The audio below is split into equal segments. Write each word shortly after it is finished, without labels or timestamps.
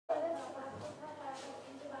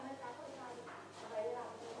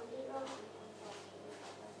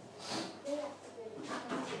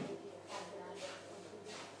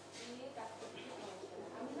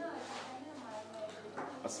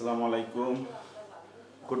Assalamu alaikum.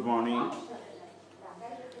 Good morning,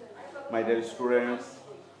 my dear students.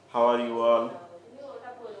 How are you all?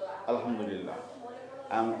 Alhamdulillah.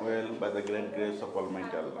 I am well by the great grace of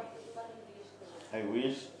Almighty Allah. I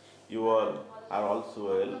wish you all are also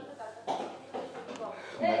well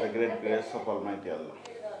by the great grace of Almighty Allah.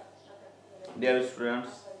 Dear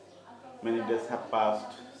students, many days have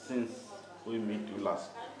passed since we meet you last.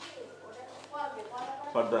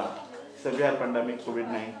 For the severe pandemic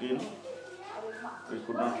COVID-19, we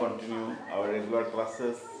could not continue our regular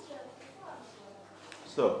classes.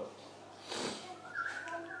 So,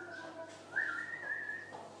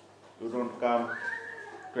 you don't come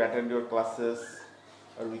to attend your classes,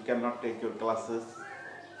 or we cannot take your classes.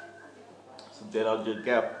 So there was a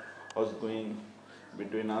gap was going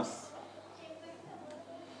between us.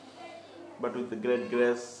 But with the great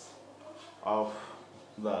grace of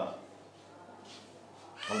the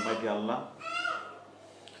Almighty Allah,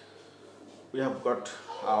 we have got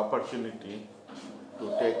an opportunity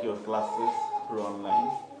to take your classes through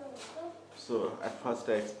online. So at first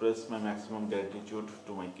I express my maximum gratitude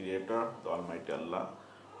to my Creator, the Almighty Allah,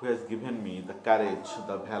 who has given me the courage,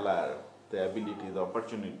 the valor, the ability, the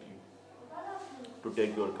opportunity to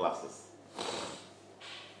take your classes.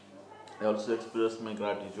 I also express my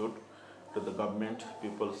gratitude to the government,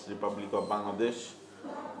 People's Republic of Bangladesh,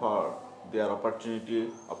 for their opportunity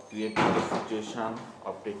of creating the situation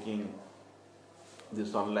of taking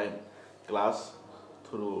this online class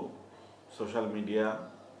through social media,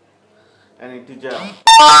 and it is a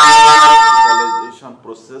digitalization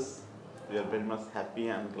process. We are very much happy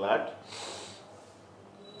and glad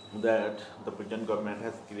that the present government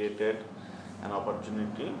has created an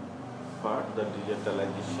opportunity for the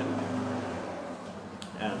digitalization,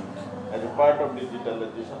 and as a part of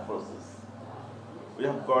digitalization process, we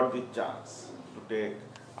have got the chance to take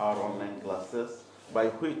our online classes, by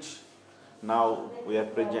which now we are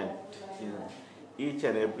present in each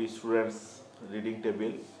and every student's reading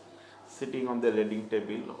table, sitting on the reading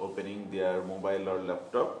table, opening their mobile or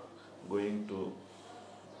laptop, going to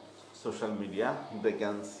social media. They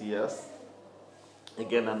can see us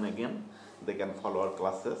again and again. They can follow our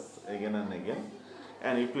classes again and again,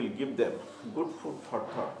 and it will give them good food for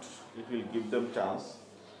thought. It will give them chance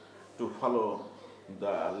to follow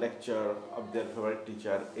the lecture of their favorite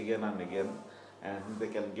teacher again and again, and they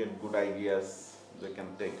can get good ideas. They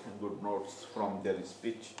can take good notes from their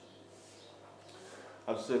speech.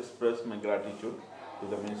 Also express my gratitude to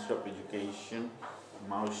the Minister of Education,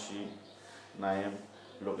 Maushi, Naim,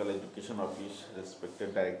 Local Education Office,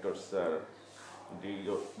 respected Director Sir,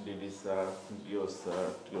 DD Sir, DO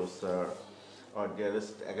Sir, TO Sir, our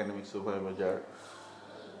dearest academic supervisor,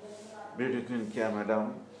 Beauty Queen Kia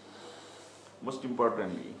Madam. Most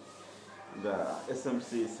importantly, the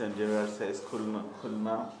SMC St. Xavier's High School,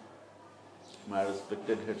 Khulna, my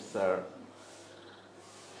respected head sir,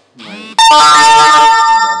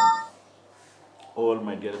 all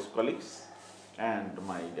my dearest colleagues, and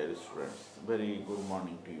my dearest students. Very good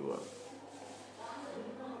morning to you all.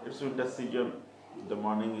 It's winter season. The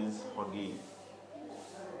morning is foggy.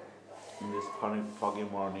 In this foggy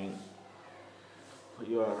morning,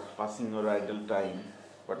 you are passing your idle time,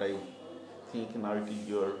 but I think now it is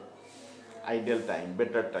your ideal time,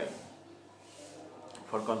 better time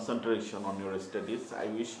for concentration on your studies. I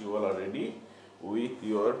wish you all are ready with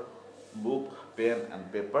your book, pen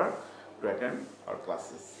and paper to attend our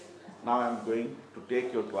classes. Now I am going to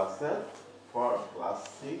take your classes for class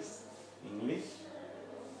 6 English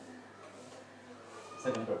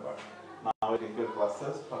second paper. Now I take your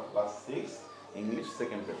classes for class 6 English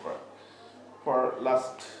second paper. For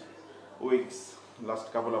last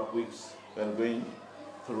couple of weeks, we are going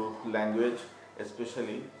through language,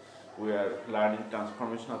 especially we are learning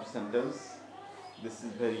transformation of sentence. This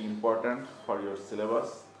is very important for your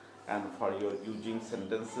syllabus and for your using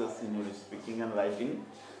sentences in your speaking and writing.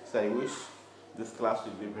 So I wish this class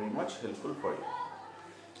will be very much helpful for you.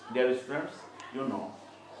 Dear students, you know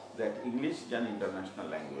that English is an international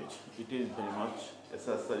language. It is very much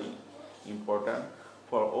necessary, important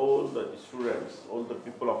for all the students, all the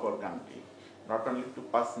people of our country, not only to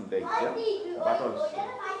pass in the exam, but also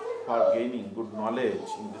for gaining good knowledge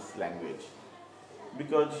in this language.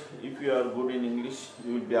 Because if you are good in English,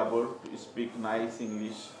 you will be able to speak nice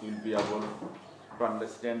English, you will be able to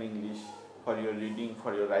understand English for your reading,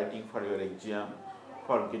 for your writing, for your exam,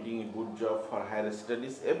 for getting a good job, for higher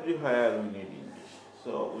studies. Everywhere we need English.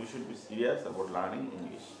 So we should be serious about learning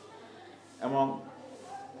English. Among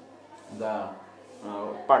the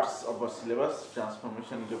parts of our syllabus,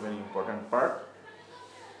 transformation is a very important part.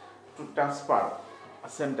 To transfer a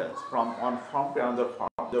sentence from one form to another form,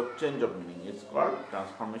 the change of meaning. It's is called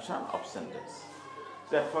transformation of sentence.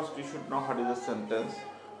 So at first you should know what is a sentence.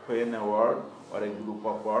 When a word or a group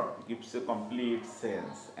of words gives a complete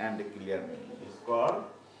sense and a clear meaning, is called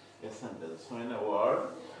a sentence. When a word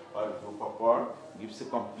or a group of words gives a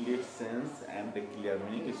complete sense and a clear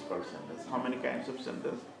meaning, is called sentence. How many kinds of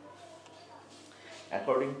sentence?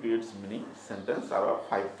 According to its meaning, sentence are of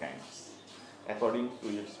 5 kinds. According to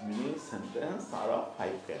its meaning, sentence are of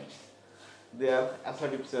 5 kinds. They are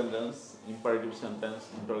assertive sentence, imperative sentence,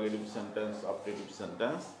 interrogative sentence, optative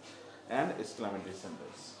sentence, and exclamatory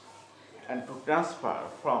sentence. And to transfer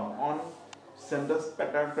from one sentence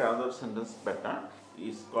pattern to another sentence pattern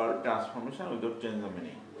is called transformation without changing the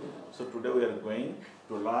meaning. So today we are going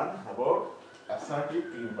to learn about assertive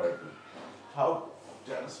to imperative. How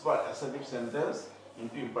to transfer assertive sentence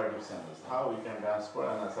into imperative sentence. How we can transfer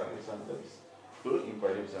an assertive sentence to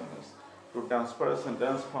imperative sentence. To transfer a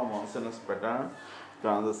sentence from one sentence pattern to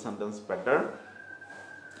another sentence pattern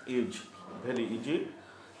is very easy.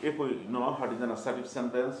 If we know what is an assertive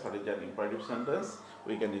sentence, what is an imperative sentence,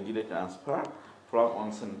 we can easily transfer from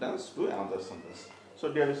one sentence to another sentence.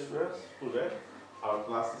 So dear students, today our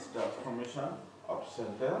class is transformation of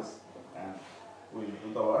sentence, and we will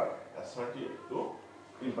do the word assertive to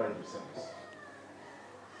imperative sentence.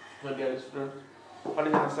 So dear students, what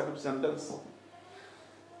is an assertive sentence?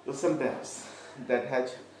 The sentence that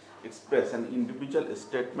has expressed an individual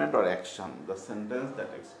statement or action. The sentence that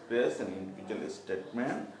expresses an individual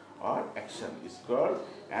statement or action is called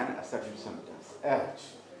an assertive sentence.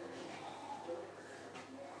 As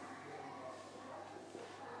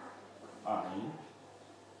I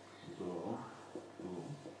go to school.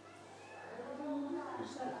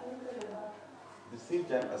 This is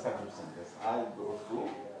an assertive sentence. I go to school.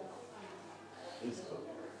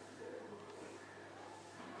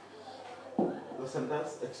 The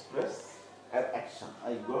sentence express an action.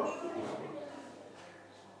 I go to school.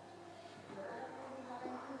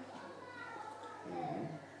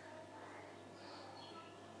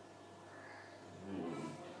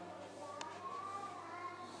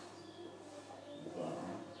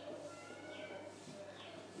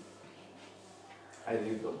 I read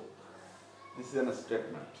the book. This is a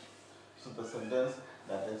statement. So the sentence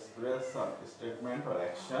that expresses a statement or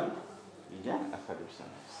action is an assertive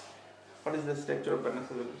sentence. What is the structure of an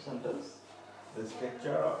assertive sentence? The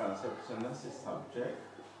structure of an assertive sentence is subject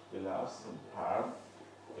plus verb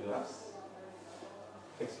plus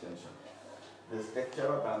extension. The structure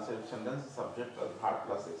of an assertive sentence is subject plus verb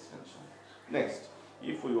plus extension. Next,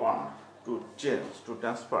 if we want to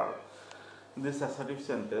transfer this assertive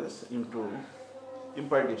sentence into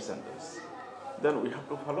imperative sentence, then we have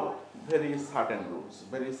to follow very certain rules.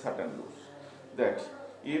 That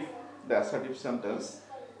if the assertive sentence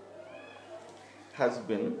has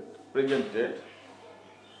been presented,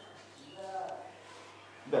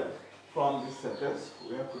 then from this sentence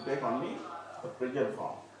we have to take only the present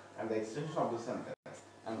form and the extension of the sentence,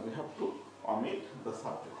 and we have to omit the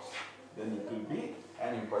subjects. Then it will be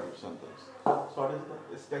an imperative sentence. So what is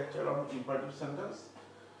the structure of imperative sentence?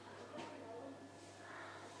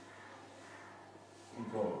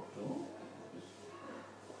 Go to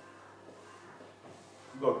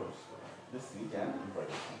school. This is an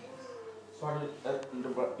imperative sentence. So what is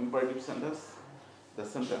an imperative sentence? The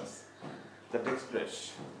sentence that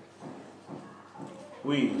express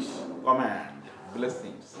wish, command,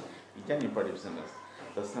 blessings is an imperative sentence.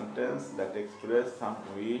 The sentence that express some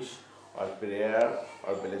wish or prayer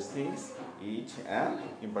or blessings is an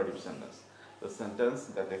imperative sentence. The sentence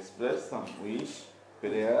that express some wish,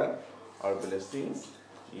 prayer or blessings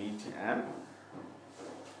is an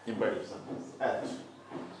imperative sentence. As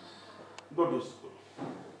go to school.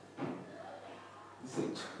 This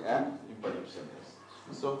is an imperative sentence.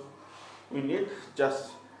 So we need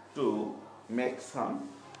just to make some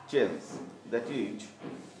change. That is,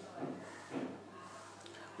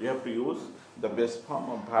 we have to use the base form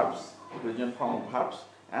of verbs, present form of verbs,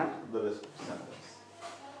 and the rest of the sentence.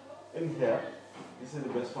 In here, this is the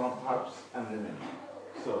base form of verbs and remaining.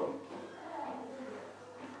 So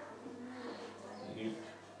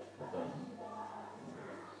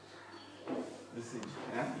this is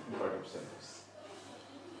an imperative sentence.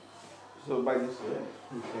 So by this way,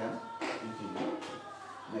 we can easily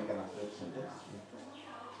make an assertive sentence into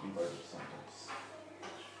imperative sentence.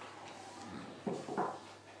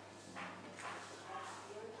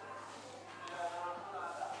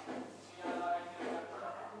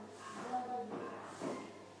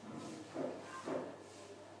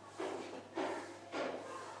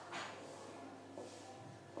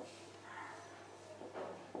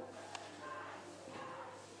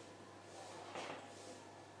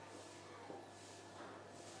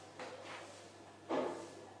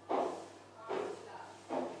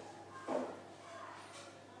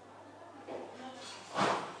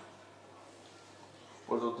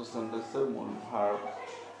 প্রদত্ত সেন্টেন্সের মূল verb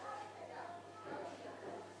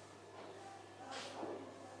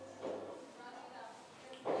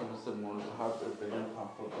present form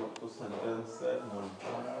প্রদত্ত সেন্টেন্সের মূল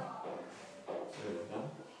verb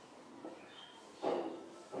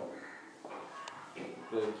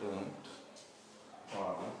present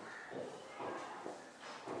form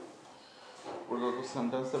প্রদত্ত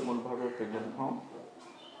সেন্টেন্সের মূল ভার্বের প্রেজেন্ট ফর্ম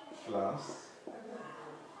প্লাস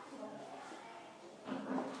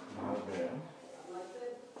ভার্বের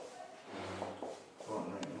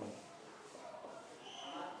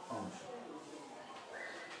অংশ।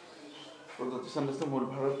 প্রদত্ত সেন্টেন্সের মূল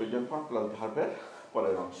ভার্বের প্রেজেন্ট ফর্ম প্লাস ভার্বের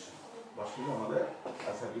পরের অংশ বসলে আমাদের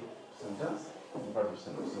অ্যাসার্টিভ সেন্টেন্স ইম্পারেটিভ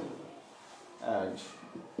সেন্টেন্স হয়ে যাবে। As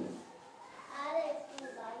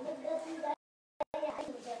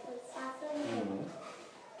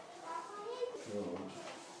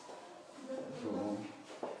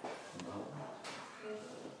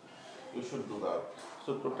you should do that. So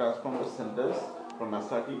to transform the sentence from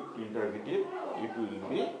assertive to interrogative, it will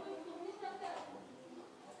be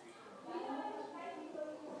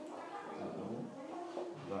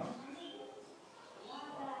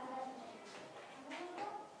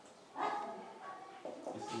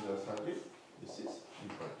this is assertive, this is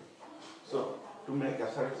imperative. So to make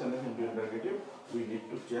assertive sentence into interrogative, we need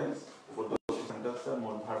to change both the sentence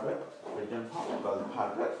মূল ভার্বের present form plus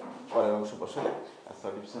ভার্বের পরের অংশ বসালে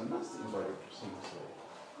assertive sentence imperative sentence হয়।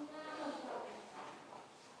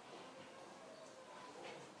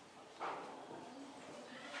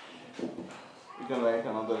 You can write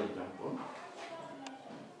another example.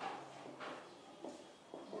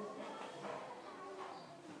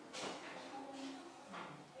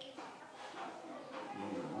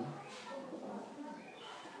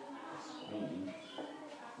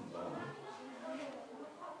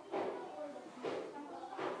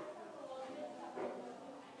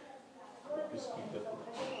 You speak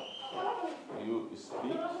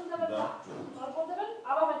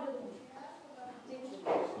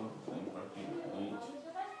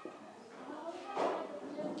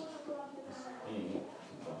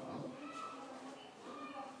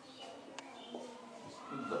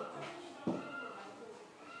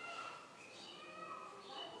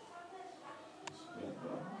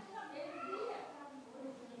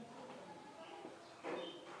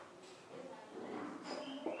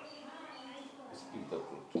the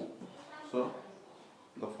truth. So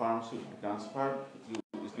the form should be transferred.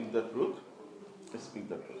 You speak the truth. Speak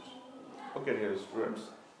the truth. Okay, dear students.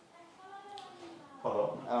 Follow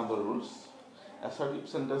another rules. Assertive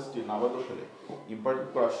sentence টি নাবাদক হলে imperative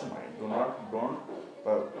করার সময় don't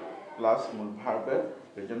plus মূল ভার্বের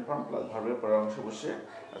present form plus ভার্বের পরের অংশ বসে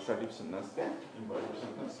assertive সেন্টেন্সকে imperative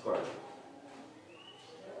sentence করা যায়।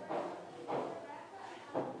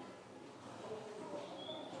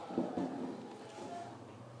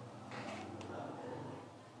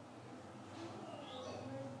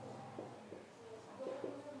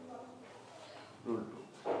 Rule 2.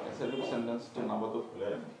 Assertive sentence টি নাবাদক হলে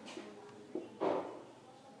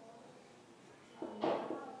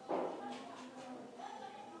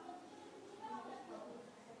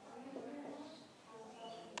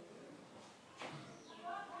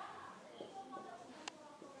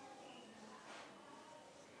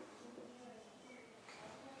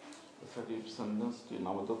assertive sentence টি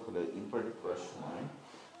নাবাদক হলে ইম্পারেটিভ করার সময়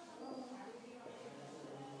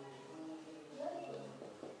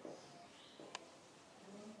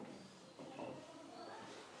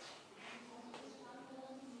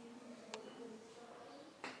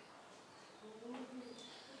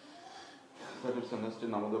assertive sentence টি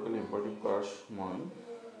নাবাদক হলে ইম্পারেটিভ করার সময়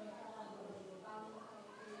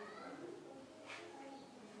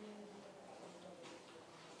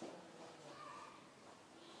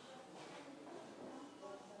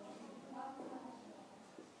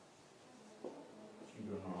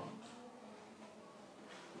do not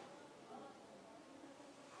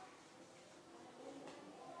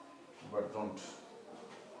but don't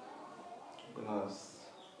plus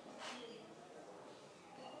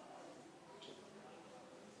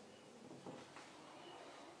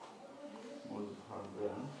মূল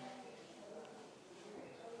ভার্বের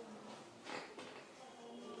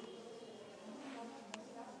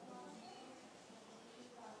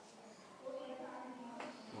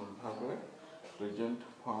present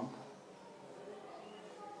form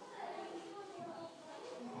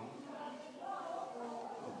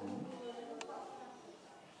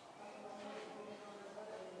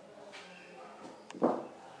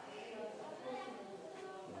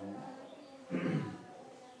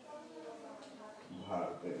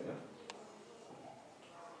ভার্বের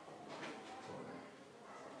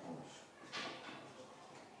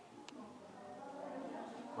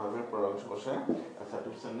বসে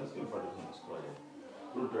অ্যাসার্টিভ সেন্টেন্সকে ইম্পারেটিভ সেন্টেন্স করা যায়।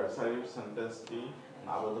 উল্টো অ্যাসার্টিভ সেন্টেন্সটি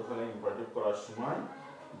আবদ্ধ ফেলে ইম্পারেটিভ করার সময়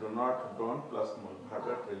ডু নট, ডোন্ট প্লাস মূল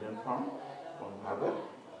ভার্বের প্রেজেন্ট ফর্ম এবং ভার্বের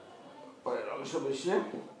পরের অংশ বসিয়ে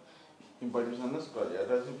ইম্পারেটিভ সেন্টেন্স করা যায়।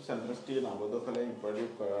 অ্যাসার্টিভ সেন্টেন্সটি আবদ্ধ ফেলে ইম্পারেটিভ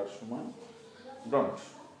করার সময় ডোন্ট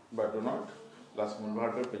বা ডু নট প্লাস মূল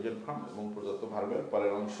ভার্বের প্রেজেন্ট ফর্ম এবং প্রদত্ত ভার্বের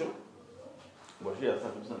পরের অংশ বসিয়ে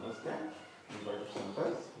অ্যাসার্টিভ সেন্টেন্সকে ইম্পারেটিভ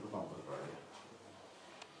সেন্টেন্স রূপান্তর করা যায়।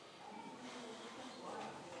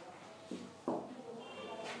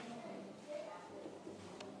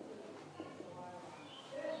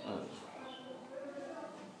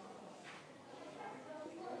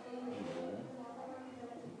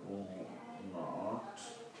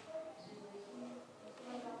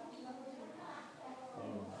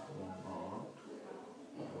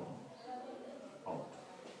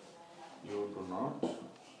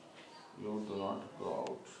 You do not go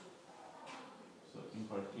out. So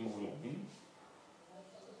imperative will be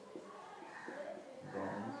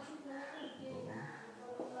don't go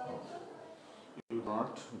out. You do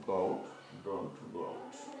not go out, don't go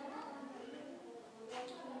out.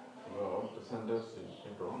 Go out, the sentence is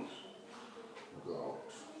don't go out.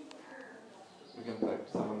 We can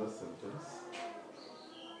practice another sentence.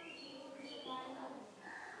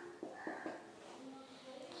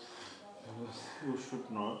 You should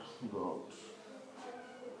not go out.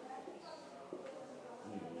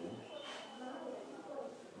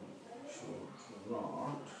 You should not go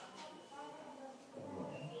out.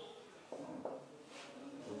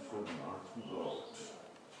 You should not go out.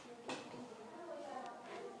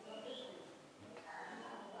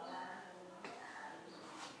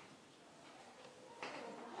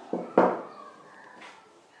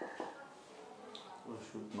 You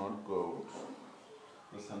should not go out.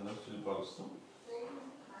 The sentence will also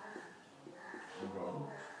go out.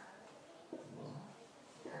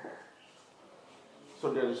 So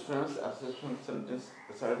dear students, assertive sentence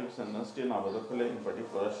আবদ্ধ ফেলে imperative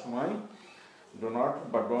করার সময় do not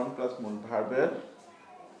বা don't plus মূল ভার্বের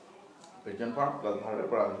present form plus ভার্বের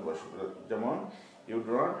পর অংশ বসে, যেমন you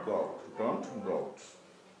do not go out, don't go out.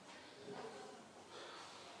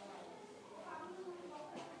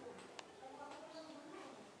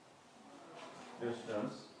 Dear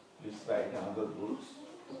students, please write another rules.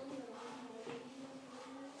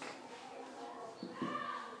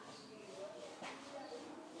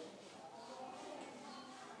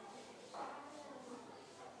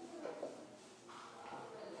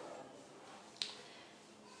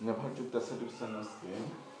 নেভারযুক্ত assertive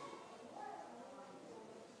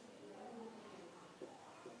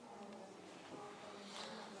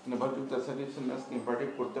সেন্টেন্সকে imperative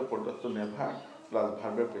করতে প্রদত্ত নেভার প্লাস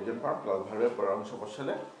ভার্বের প্রেজেন্ট ফর্ম প্লাস ভার্বের পরের অংশ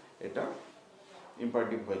বসালে এটা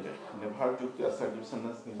ইম্পারেটিভ হয়ে যায়। নেভারযুক্ত অ্যাসার্টিভ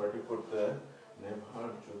সেন্টেন্স ইম্পারেটিভ করতে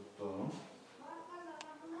নেভারযুক্ত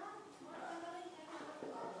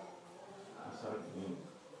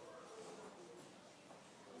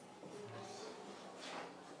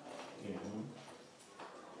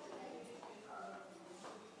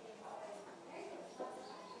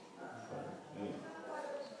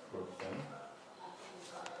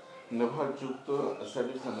নেভারযুক্ত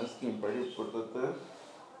অ্যাসার্টিভ সেন্টেন্সকে ইম্পারেটিভ করতে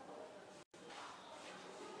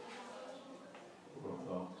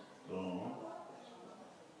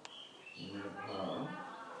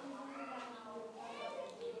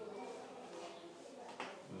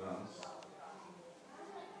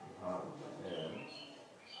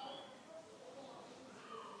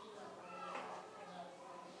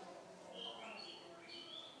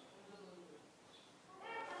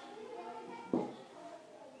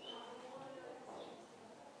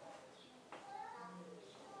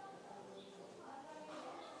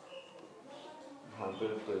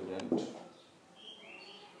ভার্বের প্রেজেন্ট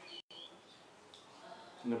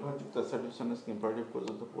নেভারযুক্ত অ্যাসার্টিভ সেন্টেন্সকে ইম্পারেটিভ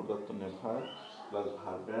করতে প্রদত্ত নেভার প্লাস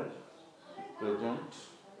ভার্বের প্রেজেন্ট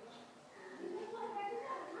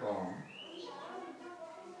ফর্ম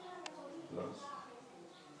প্লাস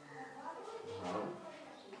ভার্ব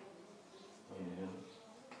এর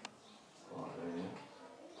পরে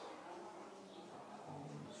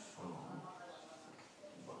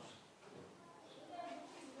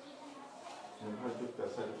নেভারযুক্ত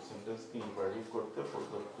অ্যাসার্টিভ সেন্টেন্সকে ইম্পারেটিভ করতে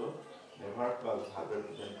প্রদত্ত নেভার প্লাস ভার্বের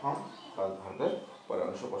প্রেজেন্ট ফর্ম প্লাস ভার্বের পরে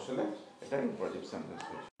অংশ বসালে এটা ইম্পারেটিভ সেন্টেন্স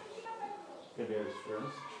হয়ে যায়। Okay, dear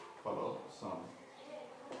students, follow some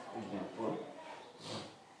example.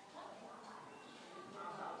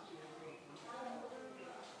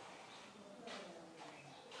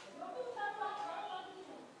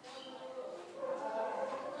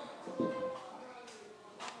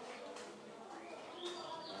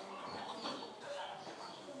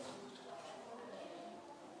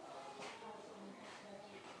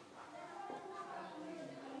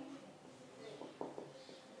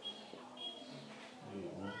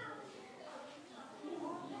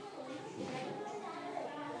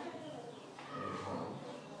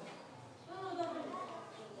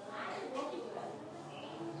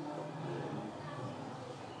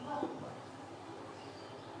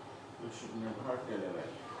 You should never tell a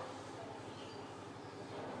lie.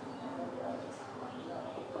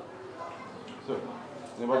 So,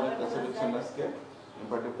 never the passive sentenceকে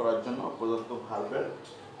imperative করার জন্য প্রদত্ত ভার্বের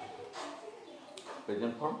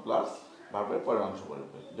প্রেজেন্ট ফর্ম প্লাস ভার্বের পরের অংশ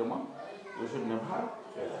বলবে, যেমন you should never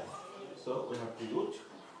tell a lie. So we have to use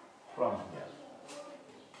from here.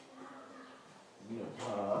 Never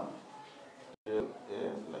tell a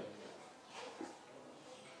lie.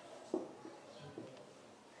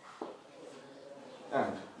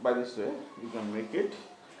 And by this way, you can make it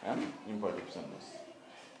an imperative sentence.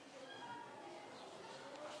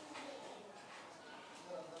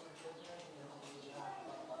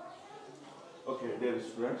 Okay, dear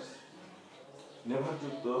students, never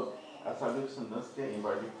যুক্ত assertive sentence কে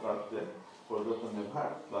imperative করতে প্রদত্ত never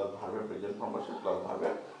plus ভার্বের present form বসে plus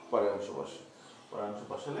ভার্বের পরের অংশ বসে। পরের অংশ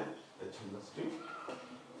বসালে এই সেন্টেন্সটি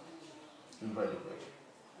imperative হয়ে যায়।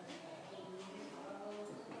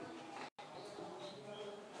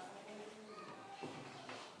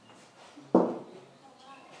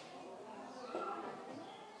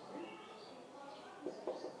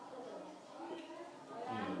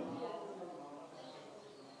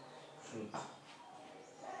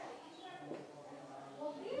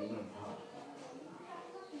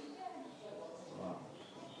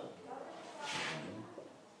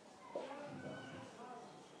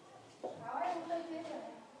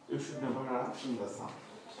 You should never run in the sun.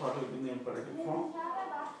 Start with the imperative form.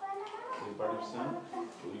 The imperative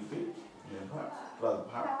sentence will be never plus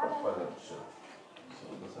verb plus preposition. So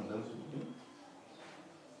the sentence will be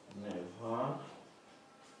never run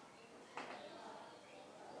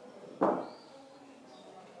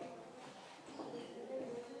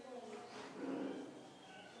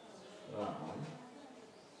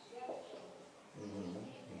in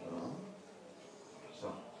the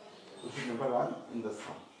sun. You should never run in the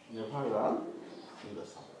sun. Never run in the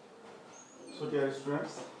sun. So dear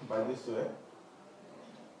students, by this way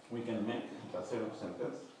we can make the passive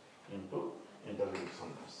sentence into interrogative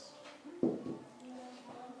sentence.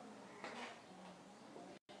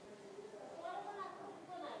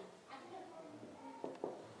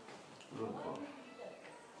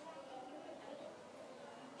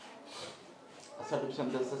 Assertive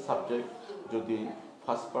sentence এর subject যদি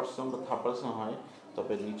first person বা third person হয়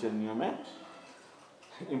তবে নিচের নিয়মে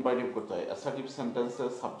imperative করতে হয়। Assertive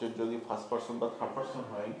সেন্টেন্সের সাবজেক্ট যদি ফার্স্ট পারসন বা থার্ড পারসন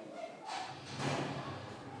হয়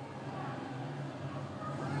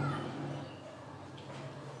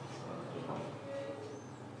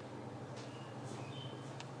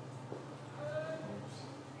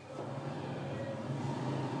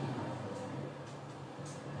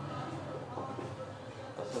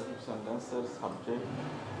অ্যাসার্টিভ সেন্টেন্সের সাবজেক্ট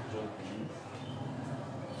যদি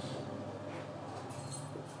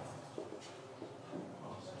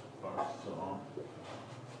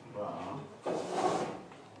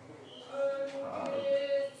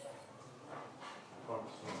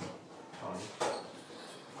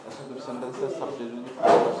সেন্টেন্সের সাবজেক্ট যদি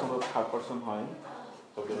ফার্স্ট পারসন বা থার্ড পারসন হয়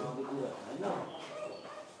তবে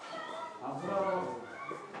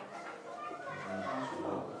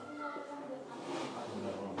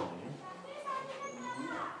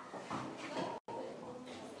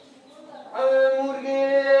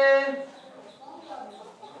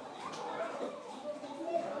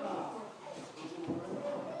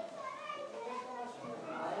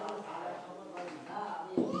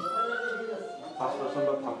ফার্স্ট পারসন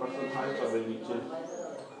বা থার্ড পারসন হয় তবে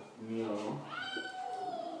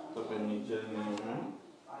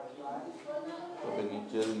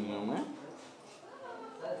নিচের নিয়মে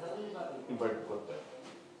ইম্পারেটিভ করতে হয়।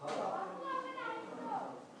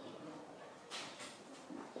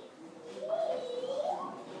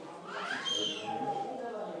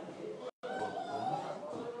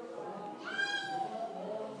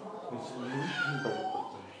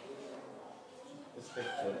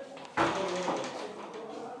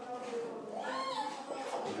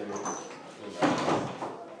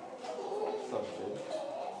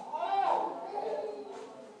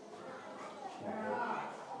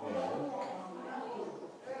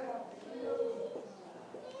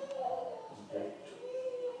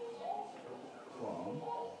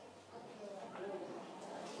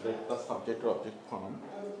 Let plus subject or object form.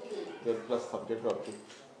 Let plus subject or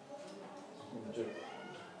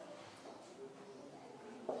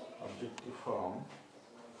objective form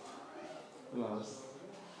plus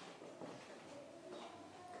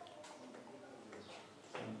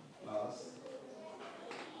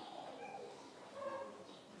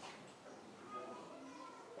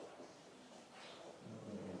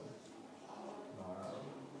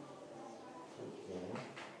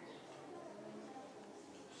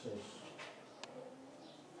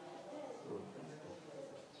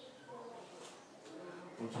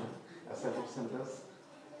বলছে অ্যাসার্টিভ সেন্টেন্স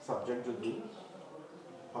সাবজেক্ট যদি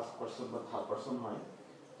ফার্স্ট পারসন বা থার্ড পারসন হয়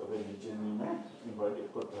তবে নিচের নিয়মে ইম্পারেটিভ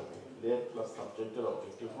করতে হবে লেট প্লাস সাবজেক্টের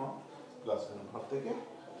অবজেক্টিভ ফর্ম প্লাস ভার্ব থেকে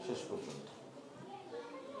শেষ পর্যন্ত।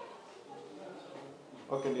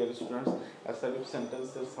 ওকে ডিয়ার স্টুডেন্টস, অ্যাসার্টিভ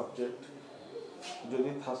সেন্টেন্সের সাবজেক্ট যদি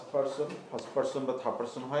ফার্স্ট পারসন বা থার্ড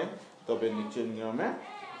পারসন হয় তবে নিচের নিয়মে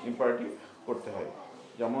ইম্পারেটিভ করতে হয়।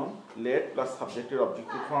 যেমন লেট প্লাস সাবজেক্টের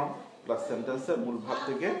অবজেক্টিভ ফর্ম প্লাস সেন্টেন্সের মূল ভাব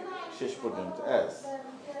থেকে শেষ পর্যন্ত। As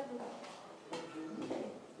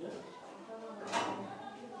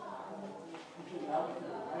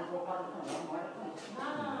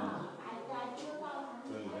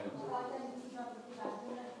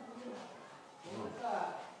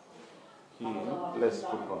he plays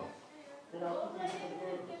football.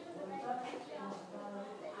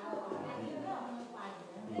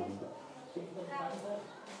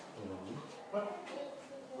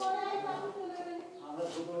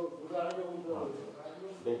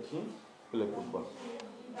 Let him play football.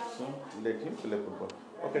 So let him play football.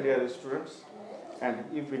 Okay, dear students, and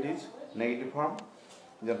if it is negative form,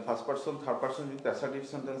 then first person, third person with assertive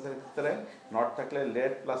sentence এর ক্ষেত্রে not থাকলে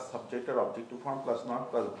let plus subject or objective form plus not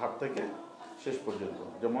plus verb থেকে শেষ পর্যন্ত।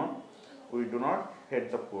 যেমন we do not hate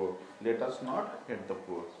the poor, let us not hate the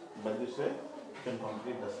poor. By this way you can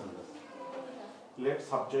complete the sentence. Let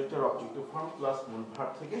subject or objective form plus মূল ভাব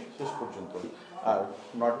থেকে শেষ পর্যন্ত। আর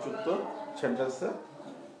not যুক্ত সেন্টেন্সে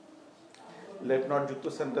লেট নট যুক্ত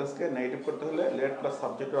সেন্টেন্সকে নেগেটিভ করতে হলে let plus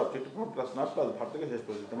subject R objective form plus not plus verb থেকে শেষ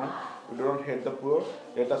পর্যন্ত। যেমন we do not hate the poor,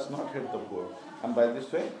 let us not hate the poor, and by this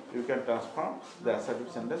way you can transform the assertive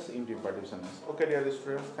sentence into imperative sentence. Okay dear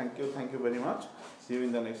students, thank you very much. See you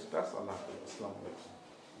in the next class. Allah Hafiz. Assalamu alaikum.